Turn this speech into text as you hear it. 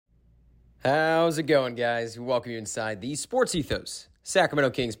How's it going, guys? We welcome you inside the Sports Ethos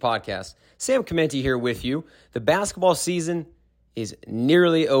Sacramento Kings podcast. Sam Clemente here with you. The basketball season is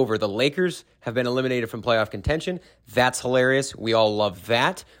nearly over. The Lakers have been eliminated from playoff contention. That's hilarious. We all love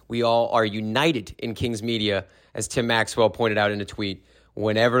that. We all are united in Kings media, as Tim Maxwell pointed out in a tweet,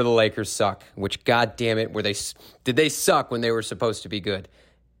 whenever the Lakers suck, which, god damn it, did they suck when they were supposed to be good?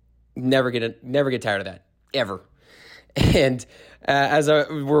 Never get tired of that, ever. And as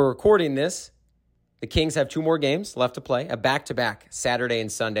we're recording this, the Kings have two more games left to play, a back-to-back Saturday and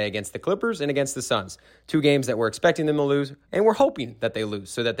Sunday against the Clippers and against the Suns. Two games that we're expecting them to lose, and we're hoping that they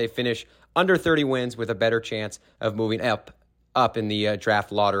lose so that they finish under 30 wins with a better chance of moving up in the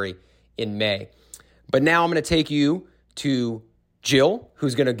draft lottery in May. But now I'm going to take you to Jill,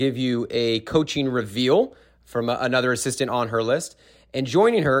 who's going to give you a coaching reveal from another assistant on her list. And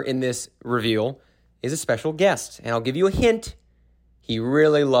joining her in this reveal is a special guest. And I'll give you a hint. He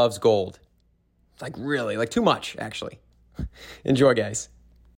really loves gold. Like too much, actually. Enjoy, guys.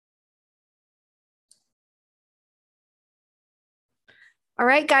 All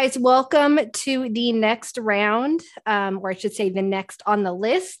right, guys, welcome to the next round, or I should say the next on the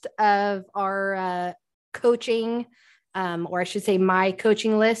list of our coaching, or I should say my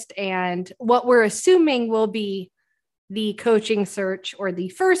coaching list, and what we're assuming will be the coaching search or the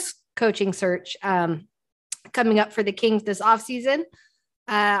first coaching search coming up for the Kings this offseason.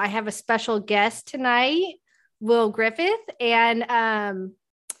 I have a special guest tonight, Will Griffith, and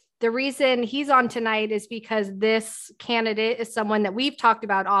the reason he's on tonight is because this candidate is someone that we've talked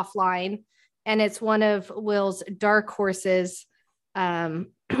about offline, and it's one of Will's dark horses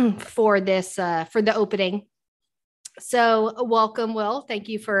for this for the opening. So welcome, Will. Thank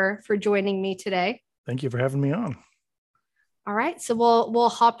you for joining me today. Thank you for having me on. All right, so we'll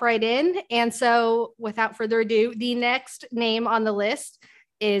hop right in. And so without further ado, the next name on the list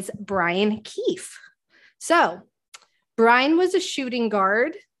is Brian Keefe. So Brian was a shooting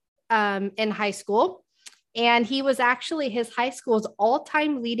guard in high school, and he was actually his high school's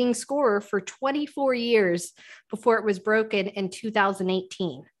all-time leading scorer for 24 years before it was broken in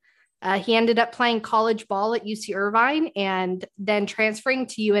 2018. He ended up playing college ball at UC Irvine and then transferring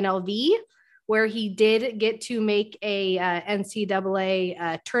to UNLV, where he did get to make a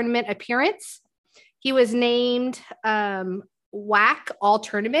NCAA tournament appearance. He was named WAC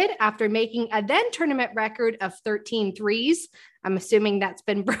All-Tournament after making a then tournament record of 13 threes. I'm assuming that's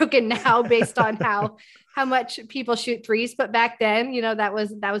been broken now based on how much people shoot threes. But back then, that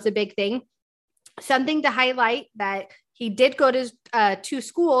was a big thing. Something to highlight that he did go to two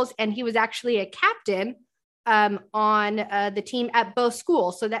schools, and he was actually a captain on the team at both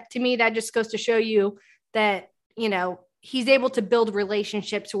schools. So that, to me, that just goes to show you that, he's able to build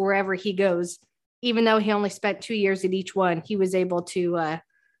relationships wherever he goes. Even though he only spent 2 years at each one, he was able to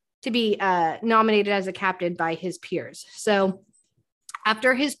be nominated as a captain by his peers. So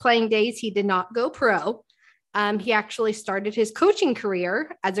after his playing days, he did not go pro. He actually started his coaching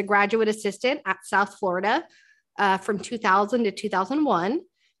career as a graduate assistant at South Florida from 2000 to 2001.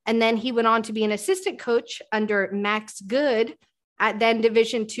 And then he went on to be an assistant coach under Max Good at then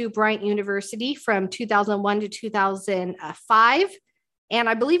Division II Bryant University from 2001 to 2005. And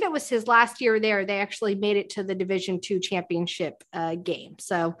I believe it was his last year there. They actually made it to the Division II championship game.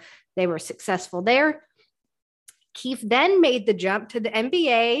 So they were successful there. Keefe then made the jump to the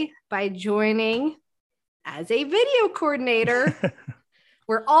NBA by joining as a video coordinator.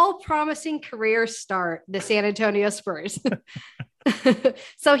 Where all promising careers start, the San Antonio Spurs.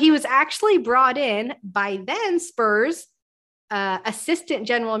 So he was actually brought in by then Spurs assistant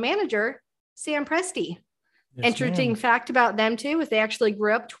general manager, Sam Presti. Yes, interesting fact about them too, is they actually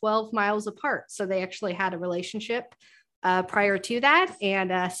grew up 12 miles apart. So they actually had a relationship prior to that,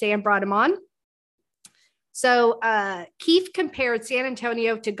 and Sam brought him on. So Keefe compared San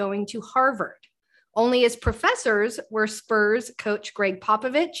Antonio to going to Harvard. Only his professors were Spurs coach Greg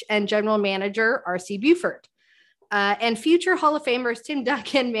Popovich and general manager R.C. Buford, and future Hall of Famers Tim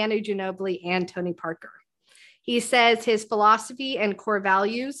Duncan, Manu Ginobili, and Tony Parker. He says his philosophy and core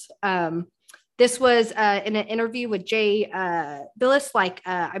values. This was in an interview with Jay Billis,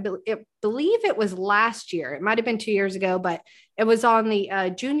 I believe it was last year. It might have been 2 years ago, but it was on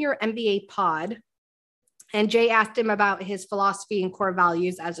the Junior NBA pod. And Jay asked him about his philosophy and core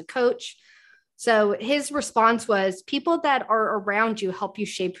values as a coach. So his response was, people that are around you help you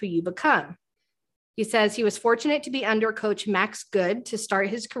shape who you become. He says he was fortunate to be under coach Max Good to start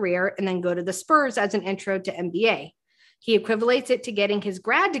his career and then go to the Spurs as an intro to NBA. He equivalates it to getting his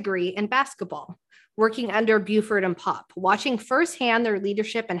grad degree in basketball, working under Buford and Pop, watching firsthand their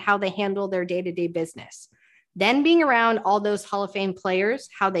leadership and how they handle their day-to-day business. Then being around all those Hall of Fame players,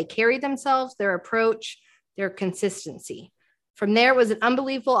 how they carry themselves, their approach, their consistency. From there, it was an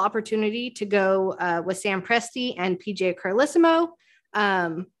unbelievable opportunity to go with Sam Presti and PJ Carlesimo.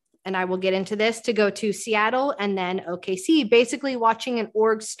 And I will get into this, to go to Seattle and then OKC, basically watching an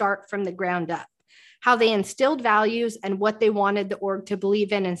org start from the ground up, how they instilled values and what they wanted the org to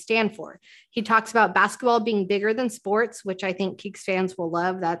believe in and stand for. He talks about basketball being bigger than sports, which I think Keeks fans will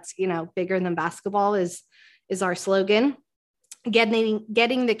love. That's, bigger than basketball is our slogan. Getting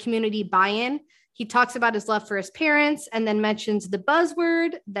the community buy-in. He talks about his love for his parents and then mentions the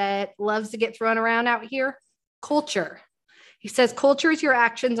buzzword that loves to get thrown around out here, culture. He says, culture is your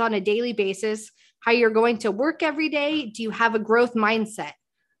actions on a daily basis, how you're going to work every day. Do you have a growth mindset?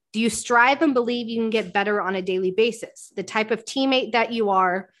 Do you strive and believe you can get better on a daily basis? The type of teammate that you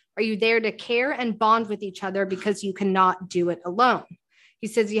are you there to care and bond with each other because you cannot do it alone? He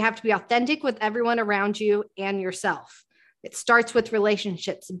says you have to be authentic with everyone around you and yourself. It starts with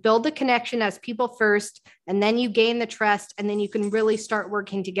relationships. Build the connection as people first, and then you gain the trust, and then you can really start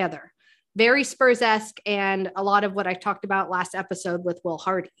working together. Very Spurs-esque, and a lot of what I talked about last episode with Will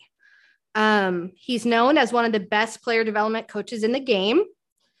Hardy. He's known as one of the best player development coaches in the game.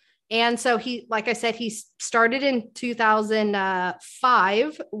 And so he, like I said, he started in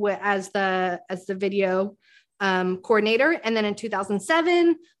 2005 as the video coordinator. And then in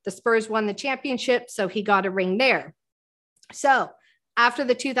 2007, the Spurs won the championship. So he got a ring there. So after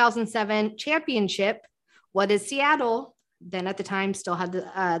the 2007 championship, what is Seattle? Then at the time still had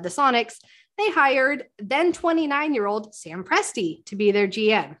the Sonics. They hired then 29-year-old Sam Presti to be their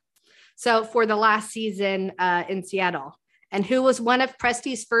GM. So for the last season in Seattle. And who was one of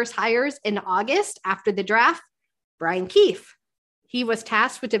Presti's first hires in August after the draft? Brian Keefe. He was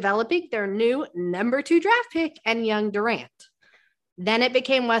tasked with developing their new number 2 draft pick and young Durant. Then it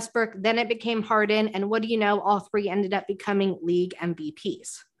became Westbrook. Then it became Harden. And what do you know? All three ended up becoming league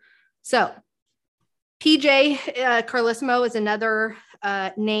MVPs. So PJ Carlesimo is another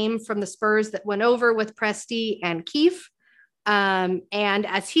name from the Spurs that went over with Presti and Keefe. And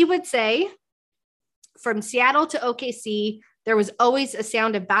as he would say, from Seattle to OKC, there was always a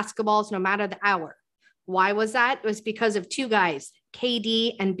sound of basketballs no matter the hour. Why was that? It was because of two guys,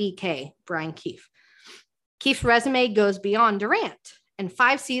 KD and BK, Brian Keefe. Keefe's resume goes beyond Durant. And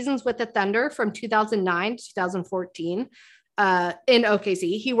 5 seasons with the Thunder from 2009 to 2014 in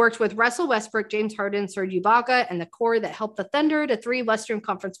OKC, he worked with Russell Westbrook, James Harden, Serge Ibaka, and the core that helped the Thunder to 3 Western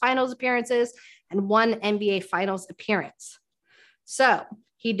Conference Finals appearances and 1 NBA Finals appearance. So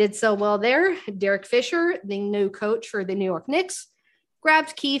he did so well there. Derek Fisher, the new coach for the New York Knicks,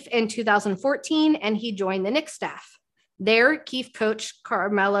 grabbed Keefe in 2014, and he joined the Knicks staff. There, Keefe coached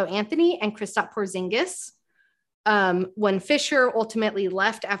Carmelo Anthony and Kristaps Porzingis. When Fisher ultimately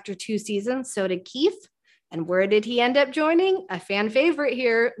left after 2 seasons, so did Keefe. And where did he end up joining? A fan favorite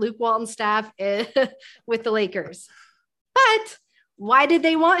here, Luke Walton's staff with the Lakers. But why did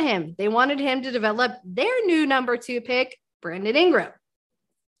they want him? They wanted him to develop their new number 2 pick, Brandon Ingram.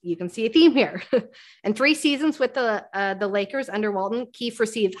 You can see a theme here. And 3 seasons with the Lakers under Walton, Keefe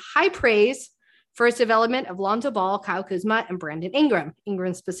received high praise for his development of Lonzo Ball, Kyle Kuzma, and Brandon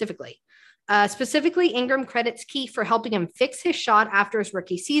Ingram specifically. Ingram credits Keefe for helping him fix his shot after his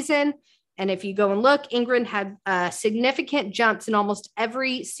rookie season. And if you go and look, Ingram had significant jumps in almost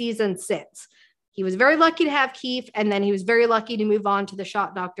every season since. He was very lucky to have Keefe, and then he was very lucky to move on to the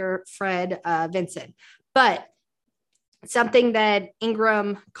shot doctor, Fred Vincent. But something that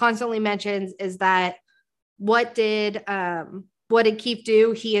Ingram constantly mentions is that what did Keefe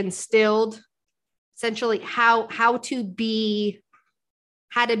do? He instilled essentially how to be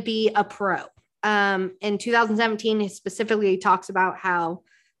a pro. In 2017, he specifically talks about how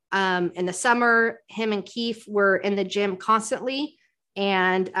in the summer, him and Keefe were in the gym constantly,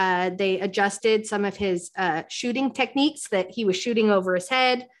 and they adjusted some of his shooting techniques that he was shooting over his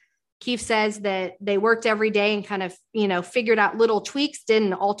head. Keefe says that they worked every day and kind of, figured out little tweaks,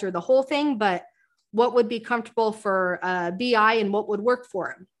 didn't alter the whole thing, but what would be comfortable for BI and what would work for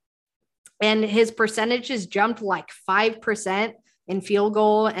him. And his percentages jumped like 5% in field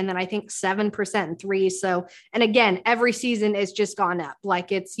goal, and then I think 7% in threes. So, and again, every season is just gone up.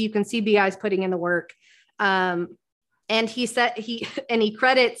 Like you can see BI's putting in the work. And he said he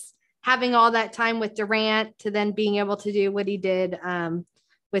credits having all that time with Durant to then being able to do what he did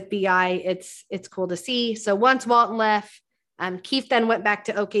with BI. It's cool to see. So once Walton left, Keefe then went back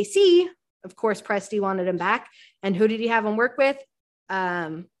to OKC. Of course, Presti wanted him back. And who did he have him work with?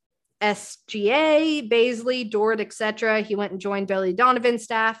 SGA, Baisley, Dort, etc. He went and joined Billy Donovan's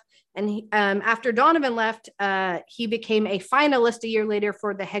staff. And after Donovan left, he became a finalist a year later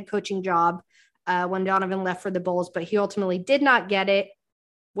for the head coaching job when Donovan left for the Bulls, but he ultimately did not get it.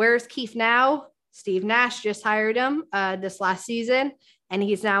 Where's Keefe now? Steve Nash just hired him this last season, and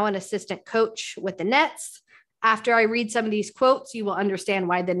he's now an assistant coach with the Nets. After I read some of these quotes, you will understand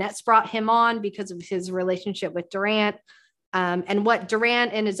why the Nets brought him on, because of his relationship with Durant, and what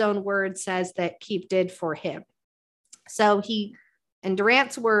Durant, in his own words, says that Keefe did for him. So in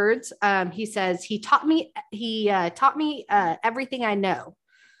Durant's words, he says, he taught me everything I know.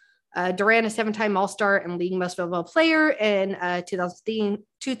 Durant, a 7-time All-Star and League Most Valuable Player in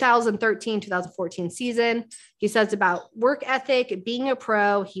 2013-2014 season. He says about work ethic, being a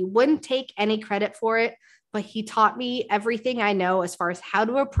pro, he wouldn't take any credit for it, but he taught me everything I know as far as how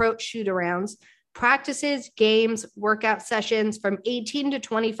to approach shoot-arounds, practices, games, workout sessions. From 18 to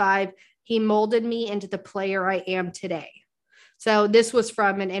 25, he molded me into the player I am today. So this was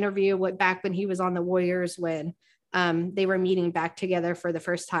from an interview back when he was on the Warriors, when they were meeting back together for the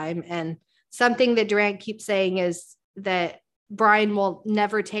first time. And something that Durant keeps saying is that Brian will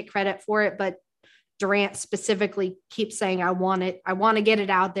never take credit for it, but Durant specifically keeps saying, I want to get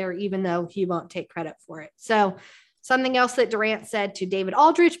it out there, even though he won't take credit for it. So something else that Durant said to David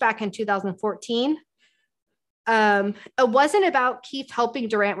Aldridge back in 2014, it wasn't about Keefe helping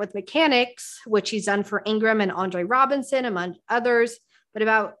Durant with mechanics, which he's done for Ingram and Andre Robinson, among others, but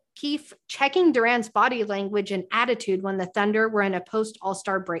about Keefe checking Durant's body language and attitude when the Thunder were in a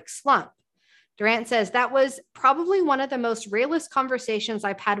post-All-Star break slump. Durant says, that was probably one of the most realist conversations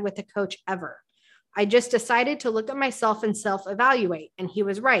I've had with a coach ever. I just decided to look at myself and self-evaluate, and he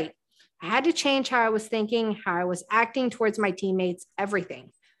was right. I had to change how I was thinking, how I was acting towards my teammates,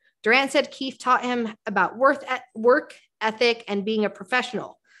 everything. Durant said Keefe taught him about work ethic and being a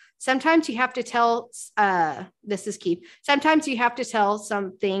professional. Sometimes you have to tell, this is Keefe, sometimes you have to tell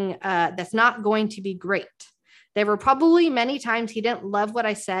something that's not going to be great. There were probably many times he didn't love what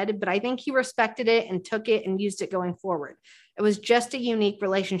I said, but I think he respected it and took it and used it going forward. It was just a unique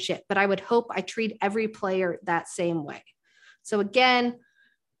relationship, but I would hope I treat every player that same way. So again,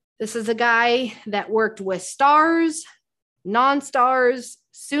 this is a guy that worked with stars, non-stars,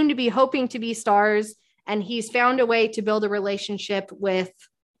 soon to be hoping to be stars, and he's found a way to build a relationship with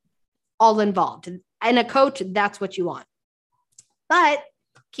all involved. And a coach, that's what you want. But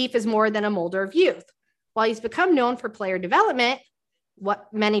Keefe is more than a molder of youth. While he's become known for player development,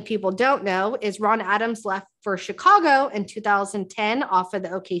 what many people don't know is Ron Adams left for Chicago in 2010 off of the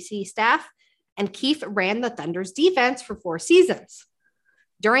OKC staff, and Keefe ran the Thunder's defense for 4 seasons.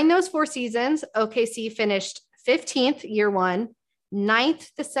 During those 4 seasons, OKC finished 15th year one,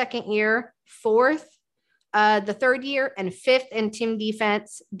 9th the second year, 4th the third year, and 5th in team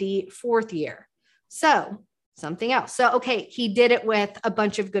defense the 4th year. So something else. So, okay, he did it with a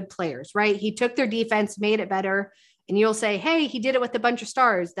bunch of good players, right? He took their defense, made it better. And you'll say, hey, he did it with a bunch of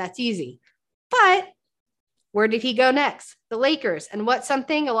stars. That's easy. But where did he go next? The Lakers. And what's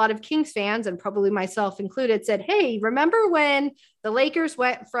something a lot of Kings fans, and probably myself included, said, hey, remember when the Lakers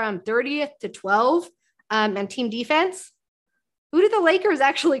went from 30th to 12 and team defense? Who did the Lakers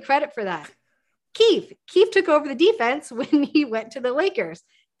actually credit for that? Keefe. Keefe took over the defense when he went to the Lakers.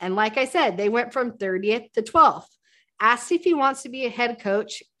 And like I said, they went from 30th to 12th. Asked if he wants to be a head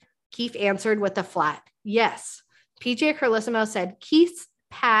coach, Keefe answered with a flat yes. PJ Carlesimo said Keith's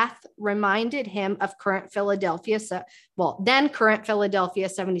path reminded him of then current Philadelphia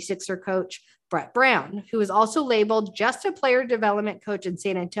 76er coach Brett Brown, who is also labeled just a player development coach in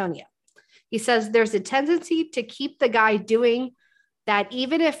San Antonio. He says there's a tendency to keep the guy doing that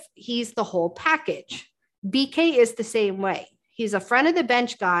even if he's the whole package. BK is the same way. He's a front of the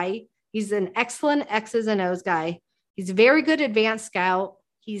bench guy. He's an excellent X's and O's guy. He's a very good advanced scout.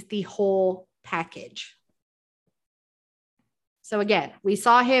 He's the whole package. So again, we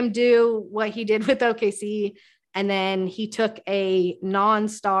saw him do what he did with OKC, and then he took a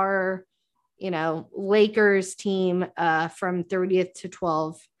non-star, Lakers team from 30th to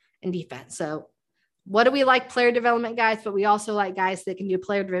 12 in defense. So what do we like? Player development guys, but we also like guys that can do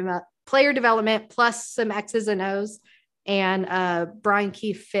player development plus some X's and O's. And Brian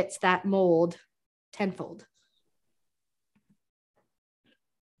Keefe fits that mold tenfold.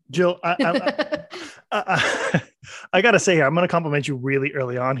 Jill, I got to say here, I'm going to compliment you really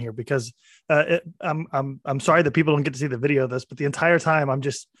early on here because I'm sorry that people don't get to see the video of this, but the entire time I'm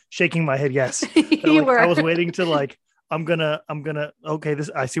just shaking my head. Yes. I was waiting to I'm gonna, okay,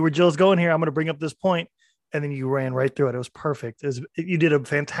 I see where Jill's going here. I'm going to bring up this point. And then you ran right through it. It was perfect. You did a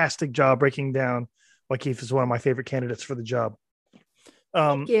fantastic job breaking down why Keefe is one of my favorite candidates for the job.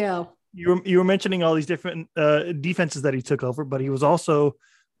 Thank you. You were mentioning all these different defenses that he took over, but he was also,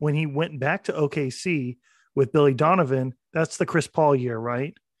 when he went back to OKC with Billy Donovan, that's the Chris Paul year,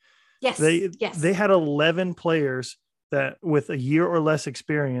 right? Yes. They had 11 players that with a year or less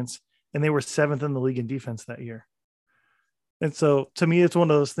experience, and they were 7th in the league in defense that year. And so to me, it's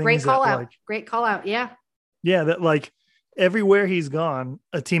one of those things. Great call out. Yeah. Yeah. That like everywhere he's gone,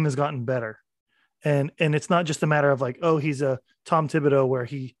 a team has gotten better. And it's not just a matter of like, oh, he's a Tom Thibodeau where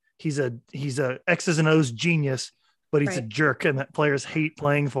he's a X's and O's genius, but he's a jerk and that players hate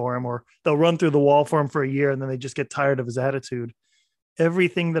playing for him, or they'll run through the wall for him for a year and then they just get tired of his attitude.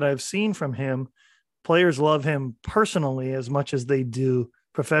 Everything that I've seen from him, players love him personally as much as they do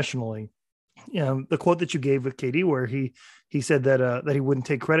professionally. You know, the quote that you gave with KD, where he said that he wouldn't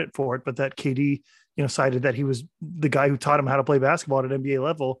take credit for it, but that KD, cited that he was the guy who taught him how to play basketball at an NBA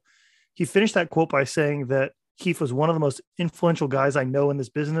level. He finished that quote by saying that Keith was one of the most influential guys I know in this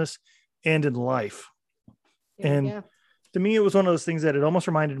business and in life. And to me, it was one of those things that it almost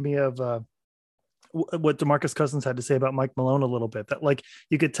reminded me of what DeMarcus Cousins had to say about Mike Malone a little bit, that like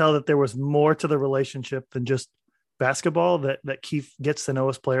you could tell that there was more to the relationship than just basketball, that Keith gets to know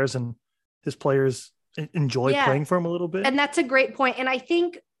his players and his players enjoy playing for him a little bit. And that's a great point. And I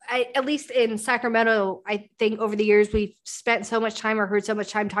think at least in Sacramento, I think over the years, we've spent so much time or heard so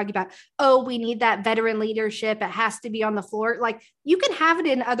much time talking about, oh, we need that veteran leadership. It has to be on the floor. Like you can have it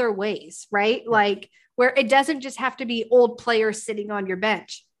in other ways, right? Like where it doesn't just have to be old players sitting on your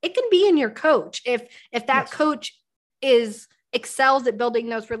bench. It can be in your coach. If that coach excels at building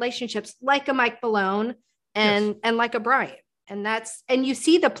those relationships, like a Mike Malone and like a Bryant. And you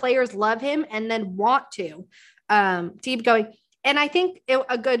see the players love him and then want to keep going. And I think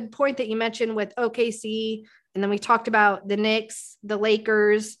a good point that you mentioned with OKC, and then we talked about the Knicks, the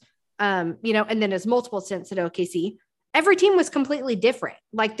Lakers, and then his multiple stints at OKC, every team was completely different.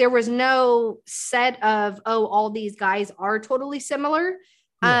 Like there was no set of, all these guys are totally similar.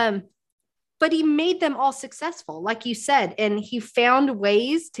 Yeah. But he made them all successful, like you said, and he found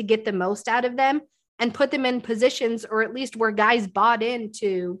ways to get the most out of them and put them in positions, or at least where guys bought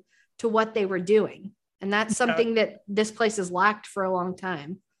into what they were doing. And that's something that this place has lacked for a long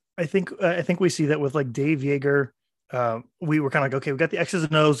time. I think we see that with like Dave Yeager. We were kind of like, okay, we got the X's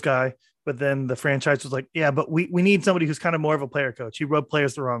and O's guy, but then the franchise was like, yeah, but we need somebody who's kind of more of a player coach. He rubbed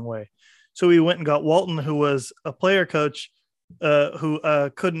players the wrong way. So we went and got Walton, who was a player coach, who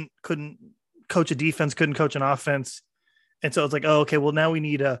couldn't coach a defense, couldn't coach an offense. And so it's like, oh, okay, well now we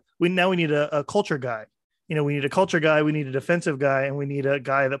need a culture guy. We need a culture guy, we need a defensive guy, and we need a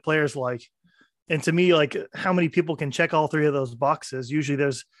guy that players like. And to me, like how many people can check all three of those boxes? Usually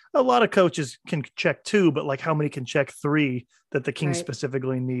there's a lot of coaches can check 2, but like how many can check 3 that the Kings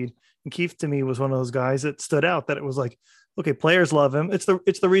specifically need? And Keith to me was one of those guys that stood out, that it was like, okay, players love him. It's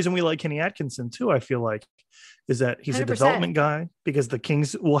the reason we like Kenny Atkinson too. I feel like is that he's 100%. A development guy, because the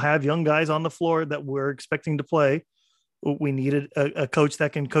Kings will have young guys on the floor that we're expecting to play. We needed a coach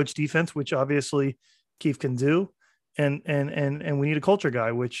that can coach defense, which obviously Keith can do. And we need a culture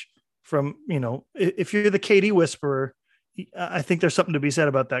guy, which from, if you're the KD whisperer, I think there's something to be said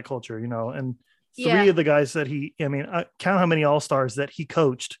about that culture, and 3 of the guys that count how many all-stars that he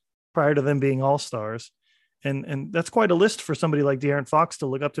coached prior to them being all-stars. And that's quite a list for somebody like De'Aaron Fox to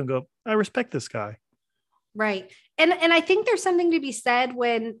look up to and go, I respect this guy. Right. And I think there's something to be said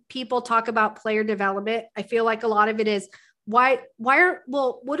when people talk about player development. I feel like a lot of it is what are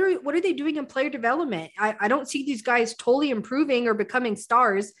they doing in player development? I don't see these guys totally improving or becoming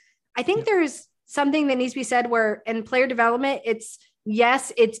stars. I think there's something that needs to be said where in player development, it's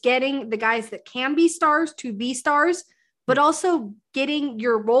getting the guys that can be stars to be stars, but also getting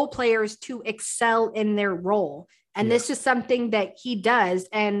your role players to excel in their role. And this is something that he does.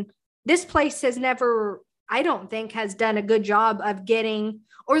 And this place has never, I don't think, has done a good job of getting,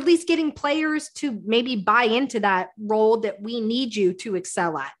 or at least getting players to maybe buy into that role that we need you to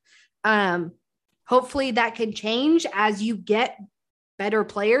excel at. Hopefully that can change as you get better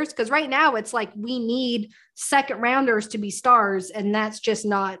players. Because right now it's like we need second rounders to be stars, and that's just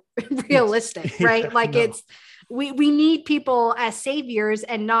not realistic, right? Like we need people as saviors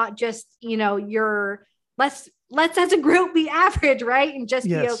and not just, let's as a group be average, right? And just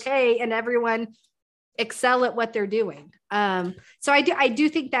be okay, and everyone excel at what they're doing. So I do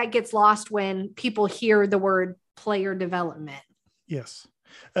think that gets lost when people hear the word player development. Yes.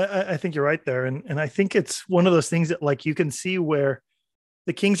 I think you're right there. And I think it's one of those things that like you can see where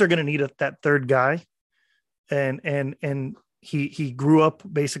the Kings are going to need that third guy. And he grew up,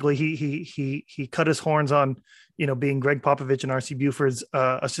 basically he cut his horns on, being Greg Popovich and RC Buford's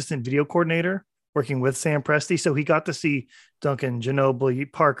assistant video coordinator, working with Sam Presti. So he got to see Duncan,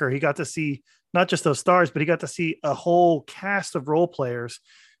 Ginobili, Parker. He got to see not just those stars, but he got to see a whole cast of role players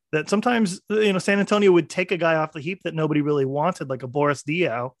that sometimes, San Antonio would take a guy off the heap that nobody really wanted, like a Boris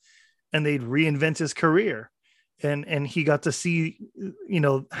Diaw, and they'd reinvent his career. And he got to see,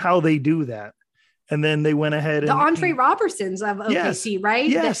 how they do that. And then they went ahead the Andre Robertsons of OKC, right?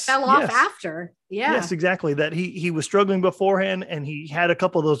 Yes, that fell off after. Yeah. Yes, exactly. That he was struggling beforehand, and he had a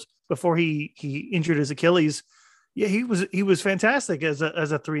couple of those before he injured his Achilles. Yeah, he was fantastic as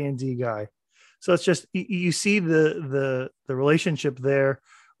a 3-and-D guy. So it's just you see the relationship there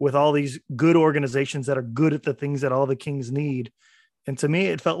with all these good organizations that are good at the things that all the Kings need. And to me,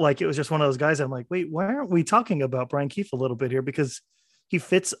 it felt like it was just one of those guys. I'm like, wait, why aren't we talking about Brian Keefe a little bit here? Because he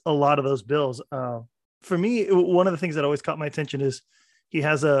fits a lot of those bills. For me, one of the things that always caught my attention is he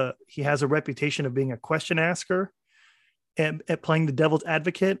has a reputation of being a question asker and at playing the devil's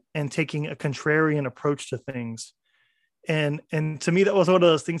advocate and taking a contrarian approach to things. And to me, that was one of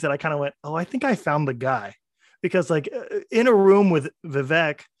those things that I kind of went, oh, I think I found the guy. Because like in a room with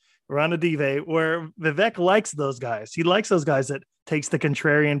Vivek Ranadive, where Vivek likes those guys, he likes those guys that takes the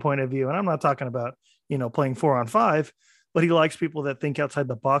contrarian point of view. And I'm not talking about, playing 4-on-5, but he likes people that think outside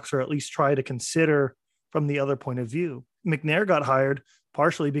the box or at least try to consider from the other point of view. McNair got hired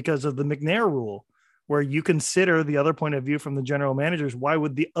partially because of the McNair rule, where you consider the other point of view from the general managers. Why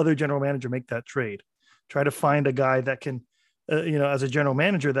would the other general manager make that trade? Try to find a guy that can, as a general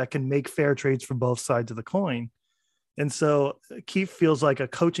manager, that can make fair trades for both sides of the coin. And so Keefe feels like a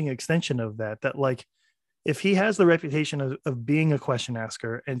coaching extension of that like, if he has the reputation of being a question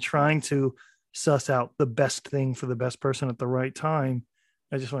asker and trying to suss out the best thing for the best person at the right time,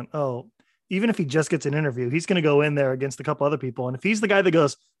 I just went, oh, even if he just gets an interview, he's going to go in there against a couple other people. And if he's the guy that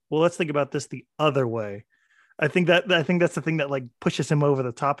goes, well, let's think about this the other way, I think that's the thing that like pushes him over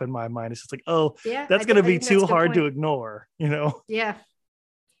the top in my mind. It's just like, oh, yeah, that's going to be too hard to ignore, Yeah.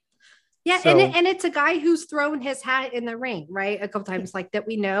 Yeah. So, and it's a guy who's thrown his hat in the ring, right? A couple times like that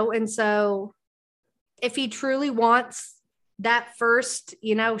we know. And so if he truly wants that first,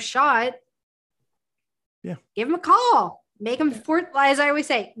 shot, yeah, give him a call, make him as I always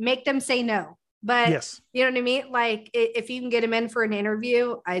say, make them say no. But yes, you know what I mean? Like if you can get him in for an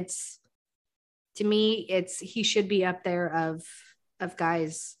interview, to me, he should be up there of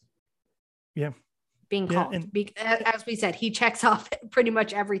guys. Yeah. Being called. As we said, he checks off pretty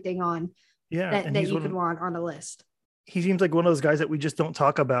much everthing on that you could want on a list. He seems like one of those guys that we just don't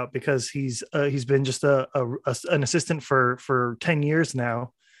talk about because he's been just an assistant for 10 years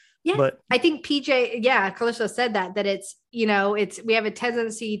now. Yeah. But I think PJ, Callisto said that it's, we have a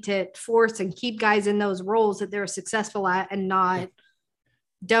tendency to force and keep guys in those roles that they're successful at and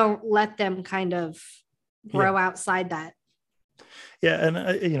don't let them kind of grow outside that. Yeah.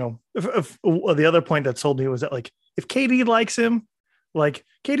 And, if the other point that sold me was that like, if KD likes him, like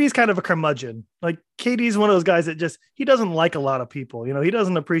KD's kind of a curmudgeon. Like KD's one of those guys that he doesn't like a lot of people. He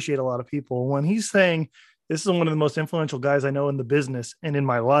doesn't appreciate a lot of people. When he's saying this is one of the most influential guys I know in the business and in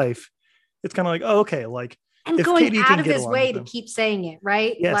my life, it's kind of like, oh, okay. Like, and if going KD out of his way to keep saying it,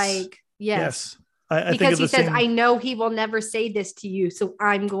 right? Yes. Like, yes. I because he says, I know he will never say this to you, so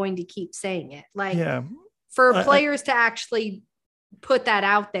I'm going to keep saying it. Like, for players to actually put that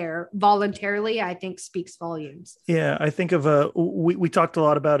out there voluntarily, I think speaks volumes. Yeah, I think of we talked a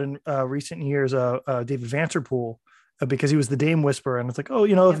lot about in recent years David Vanterpool because he was the Dame whisperer, and it's like, oh,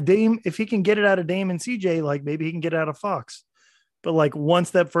 if he can get it out of Dame and CJ, like maybe he can get it out of Fox. But like one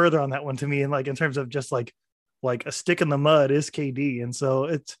step further on that one to me, and like in terms of just like a stick in the mud is KD, and so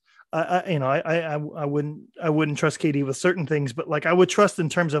it's I wouldn't trust KD with certain things, but like I would trust in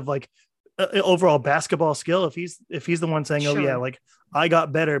terms of like overall basketball skill. If he's the one saying, sure, oh yeah, like I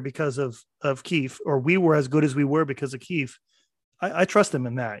got better because of Keefe, or we were as good as we were because of Keefe, I trust him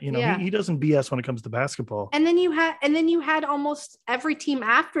in that. He doesn't BS when it comes to basketball. And then you had almost every team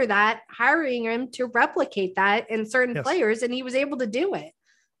after that hiring him to replicate that in certain players, and he was able to do it.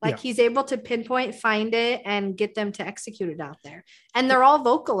 Like he's able to pinpoint, find it, and get them to execute it out there. And they're all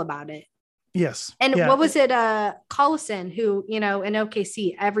vocal about it. Yes. And what was it? Collison, who, in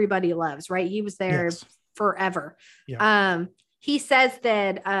OKC, everybody loves, right? He was there forever. Yeah. He says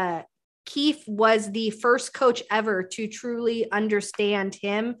that Keefe was the first coach ever to truly understand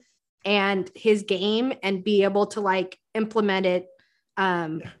him and his game and be able to like implement it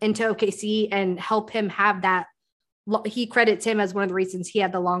into OKC and help him have that. He credits him as one of the reasons he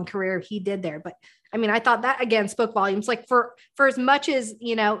had the long career he did there. But I mean, I thought that again spoke volumes, like for as much as,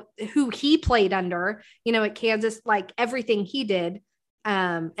 who he played under, at Kansas, like everything he did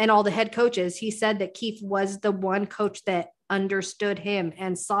and all the head coaches, he said that Keefe was the one coach that understood him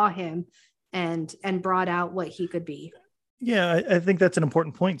and saw him and brought out what he could be. Yeah. I think that's an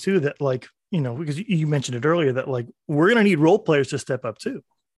important point too, that like, because you mentioned it earlier that like, we're going to need role players to step up too.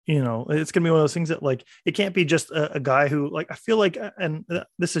 It's going to be one of those things that like, it can't be just a guy who like, I feel like, and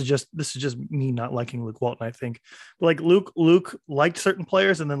this is just me not liking Luke Walton, I think. But like Luke liked certain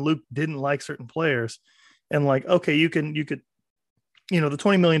players and then Luke didn't like certain players. And like, okay, you could, the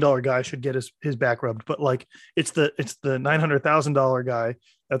 $20 million guy should get his back rubbed, but like, it's the $900,000 guy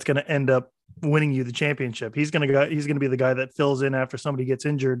that's going to end up winning you the championship. He's going to be the guy that fills in after somebody gets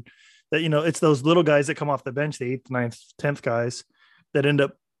injured. That, it's those little guys that come off the bench, the 8th, 9th, 10th guys that end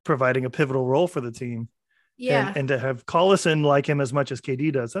up providing a pivotal role for the team. Yeah. And to have Collison like him as much as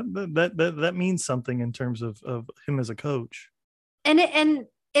KD does, that means something in terms of him as a coach. And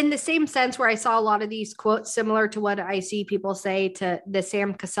in the same sense where I saw a lot of these quotes similar to what I see people say to the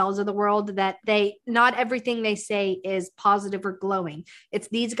Sam Cassells of the world, that not everything they say is positive or glowing. It's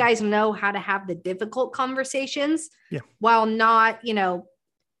these guys know how to have the difficult conversations while not,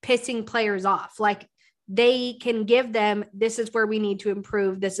 pissing players off. Like, they can give them, this is where we need to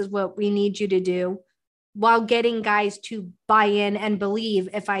improve. This is what we need you to do, while getting guys to buy in and believe,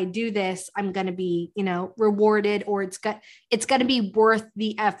 if I do this, I'm going to be, rewarded, or it's going to be worth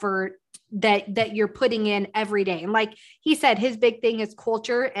the effort that you're putting in every day. And like he said, his big thing is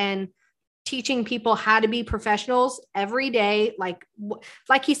culture and teaching people how to be professionals every day. Like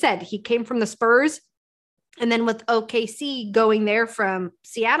he said, he came from the Spurs, and then with OKC going there from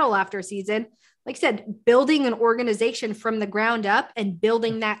Seattle after a season, like I said, building an organization from the ground up and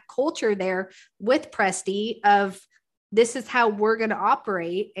building that culture there with Presti of, this is how we're going to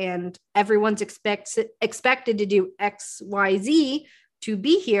operate, and everyone's expected to do X, Y, Z to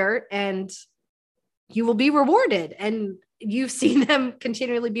be here, and you will be rewarded. And you've seen them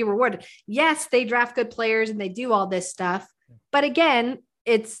continually be rewarded. Yes, they draft good players and they do all this stuff, but again,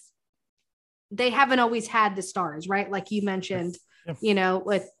 they haven't always had the stars, right? Like you mentioned,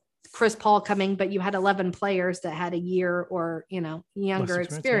 with Chris Paul coming, but you had 11 players that had a year or, younger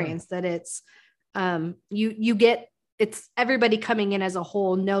experience, that it's, you get, it's everybody coming in as a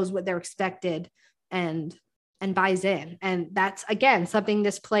whole knows what they're expected and buys in. And that's, again, something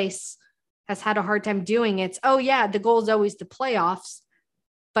this place has had a hard time doing. It's, the goal is always the playoffs,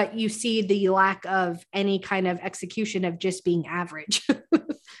 but you see the lack of any kind of execution of just being average.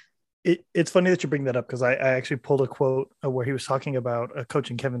 It's funny that you bring that up, because I actually pulled a quote where he was talking about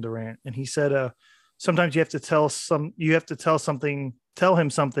coaching Kevin Durant, and he said, sometimes you have to tell him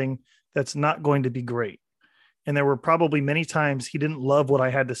something that's not going to be great. And there were probably many times he didn't love what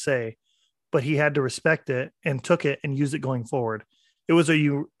I had to say, but he had to respect it and took it and used it going forward. It was a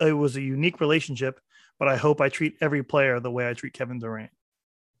unique relationship, but I hope I treat every player the way I treat Kevin Durant.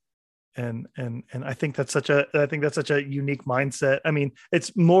 And I think that's such a unique mindset. I mean,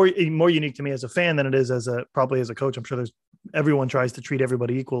 it's more unique to me as a fan than it is probably as a coach. I'm sure everyone tries to treat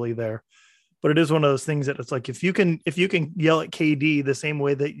everybody equally there, but it is one of those things that it's like, if you can yell at KD the same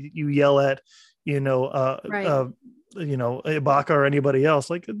way that you yell at, Ibaka or anybody else,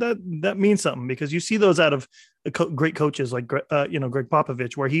 like that means something, because you see those out of great coaches like, Greg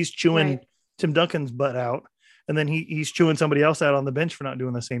Popovich, where he's chewing Tim Duncan's butt out. And then he's chewing somebody else out on the bench for not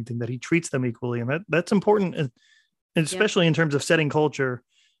doing the same thing, that he treats them equally. And that's important, and especially in terms of setting culture,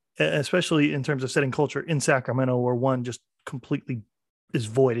 in Sacramento, where one just completely is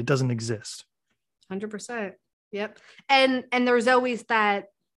void. It doesn't exist. 100%. Yep. And there's always that,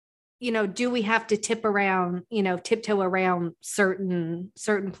 do we have to tiptoe around certain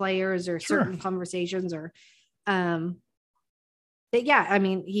players or certain conversations, or, but yeah, I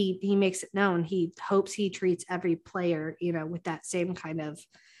mean, he makes it known. He hopes he treats every player, with that same kind of,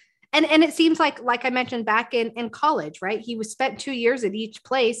 and it seems like I mentioned back in college, right? He was spent 2 years at each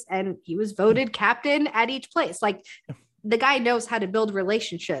place, and he was voted captain at each place. Like, the guy knows how to build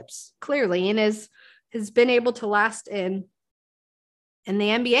relationships clearly, and has been able to last in the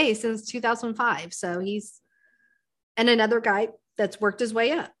NBA since 2005. So he's, and another guy that's worked his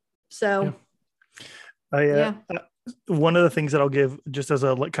way up. So one of the things that I'll give just as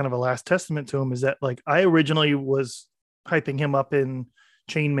a kind of a last testament to him is that, like, I originally was hyping him up in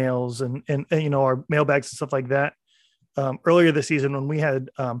chain mails and our mailbags and stuff like that earlier this season when we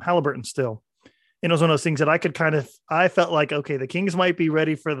had Halliburton still. And it was one of those things that I felt like, okay, the Kings might be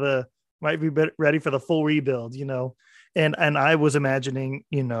ready for the full rebuild, and I was imagining,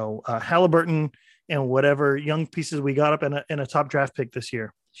 Halliburton and whatever young pieces we got up in a top draft pick this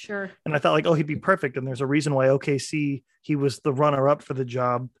year. Sure. And I thought, like, he'd be perfect. And there's a reason why OKC, he was the runner up for the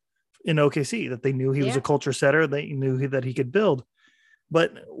job in OKC, that they knew he was a culture setter. They knew that he could build.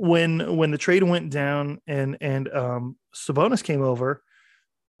 But when the trade went down and Sabonis came over,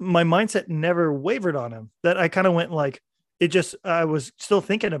 my mindset never wavered on him. That I kind of went like, I was still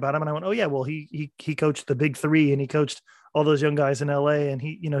thinking about him, and I went, oh yeah, well, he coached the big three, and he coached all those young guys in LA, and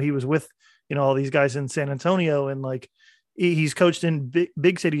he was with, all these guys in San Antonio, and like, he's coached in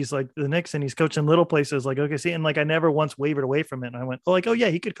big cities like the Knicks, and he's coached in little places like OKC. And like, I never once wavered away from it. And I went, oh yeah,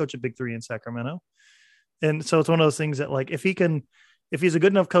 he could coach a big three in Sacramento. And so it's one of those things that, like, if he's a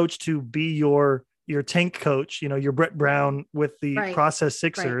good enough coach to be your tank coach, your Brett Brown with the process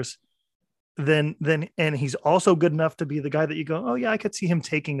Sixers, then, and he's also good enough to be the guy that you go, oh yeah, I could see him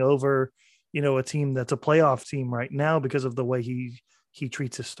taking over, a team that's a playoff team right now because of the way he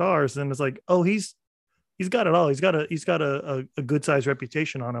treats his stars. Then it's like, oh, he's got it all. He's got a good sized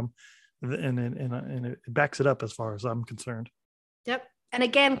reputation on him, and it backs it up as far as I'm concerned. Yep. And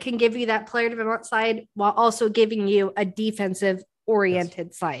again, can give you that player development side while also giving you a defensive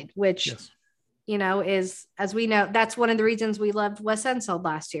oriented side, which, is, as we know, that's one of the reasons we loved Wes Unseld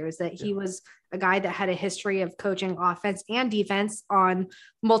last year, is that he was a guy that had a history of coaching offense and defense on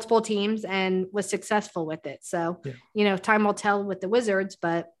multiple teams and was successful with it. So, time will tell with the Wizards,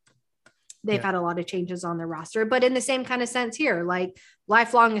 but they've had a lot of changes on their roster. But in the same kind of sense here, like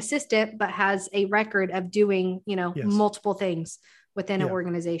lifelong assistant, but has a record of doing, multiple things within an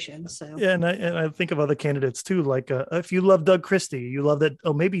organization. So and I think of other candidates too. Like if you love Doug Christie, you love that.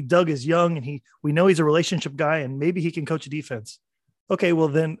 Oh, maybe Doug is young and we know he's a relationship guy and maybe he can coach a defense. Okay, well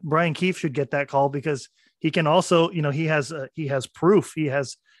then Brian Keefe should get that call because he can also, he has proof. He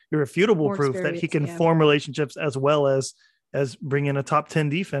has irrefutable proof that he can form relationships as well as bring in a top 10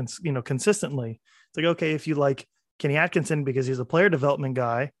 defense, consistently. It's like, okay, if you like Kenny Atkinson because he's a player development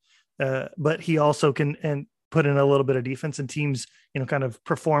guy, but he also can and put in a little bit of defense, and teams, kind of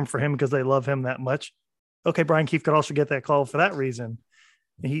perform for him because they love him that much. Okay, Brian Keefe could also get that call for that reason.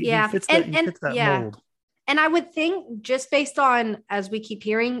 He fits that mold. And I would think, just based on, as we keep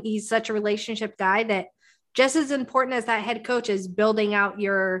hearing, he's such a relationship guy that just as important as that head coach is building out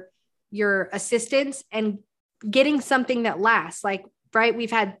your assistants and getting something that lasts. Like, right,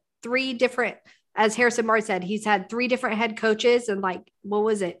 we've had 3 different, as Harrison Barnes said, he's had 3 different head coaches, and like, what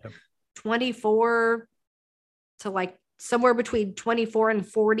was it? 24 to like somewhere between 24 and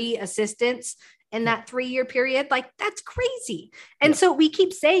 40 assistants in that 3-year period. Like, that's crazy. And so we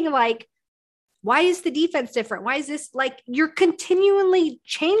keep saying, like, why is the defense different? Why is this, like, you're continually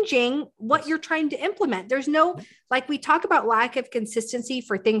changing what you're trying to implement. There's no, like, we talk about lack of consistency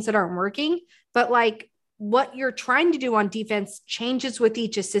for things that aren't working, but like what you're trying to do on defense changes with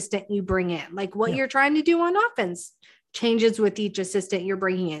each assistant you bring in. Like what you're trying to do on offense changes with each assistant you're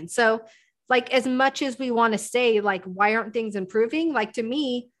bringing in. So like, as much as we want to say, like, why aren't things improving? Like, to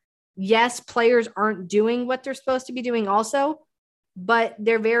me, yes, players aren't doing what they're supposed to be doing also, but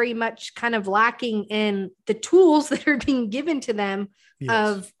they're very much kind of lacking in the tools that are being given to them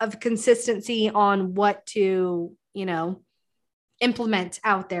of consistency on what to, implement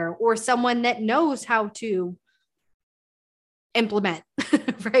out there, or someone that knows how to implement,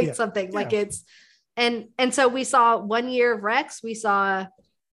 right? Something like it's, and so we saw 1 year of Rex, we saw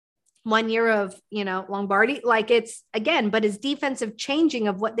 1 year of, Lombardi, like it's again, but it's defensive changing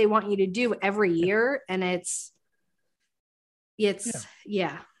of what they want you to do every year. And it's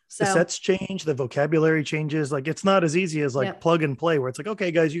so the sets change, the vocabulary changes. Like, it's not as easy as like plug and play where it's like,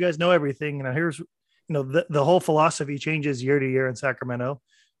 okay, guys, you guys know everything. And here's, the whole philosophy changes year to year in Sacramento.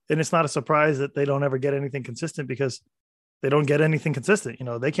 And it's not a surprise that they don't ever get anything consistent because they don't get anything consistent.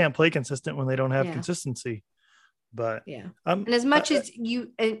 They can't play consistent when they don't have consistency. But and as much as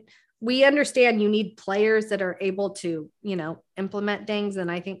we understand you need players that are able to, implement things.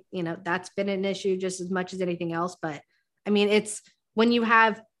 And I think, that's been an issue just as much as anything else. But I mean, it's when you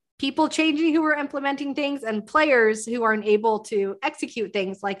have people changing who are implementing things and players who aren't able to execute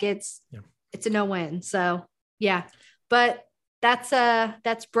things, like it's a no-win. So but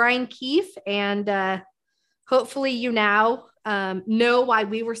that's Brian Keefe. And hopefully know why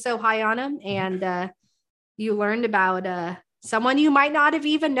we were so high on him. And you learned about someone you might not have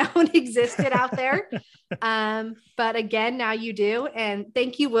even known existed out there. But again, now you do. And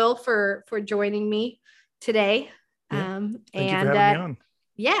thank you, Will, for joining me today. Thank you for having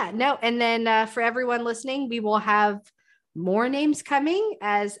me on. And then for everyone listening, we will have more names coming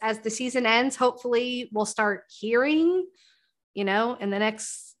as the season ends. Hopefully we'll start hearing, in the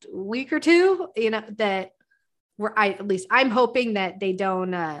next week or two, that I'm hoping that they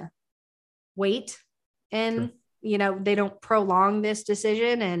don't wait and, they don't prolong this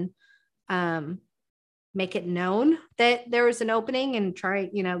decision and make it known that there was an opening and try,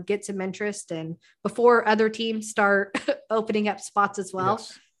 get some interest, and before other teams start opening up spots as well,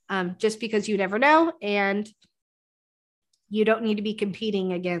 just because you never know. And you don't need to be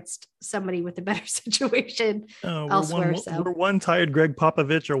competing against somebody with a better situation elsewhere. We're one tired Greg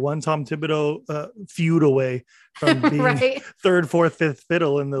Popovich or one Tom Thibodeau feud away from being right? third, fourth, fifth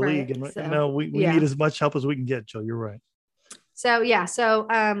fiddle in the Right. league. And So, we need as much help as we can get, Joe. You're right. So yeah, so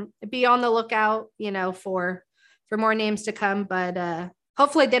be on the lookout, for more names to come, but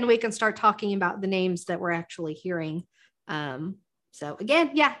hopefully then we can start talking about the names that we're actually hearing. So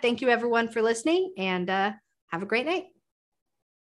again, yeah, thank you everyone for listening, and have a great night.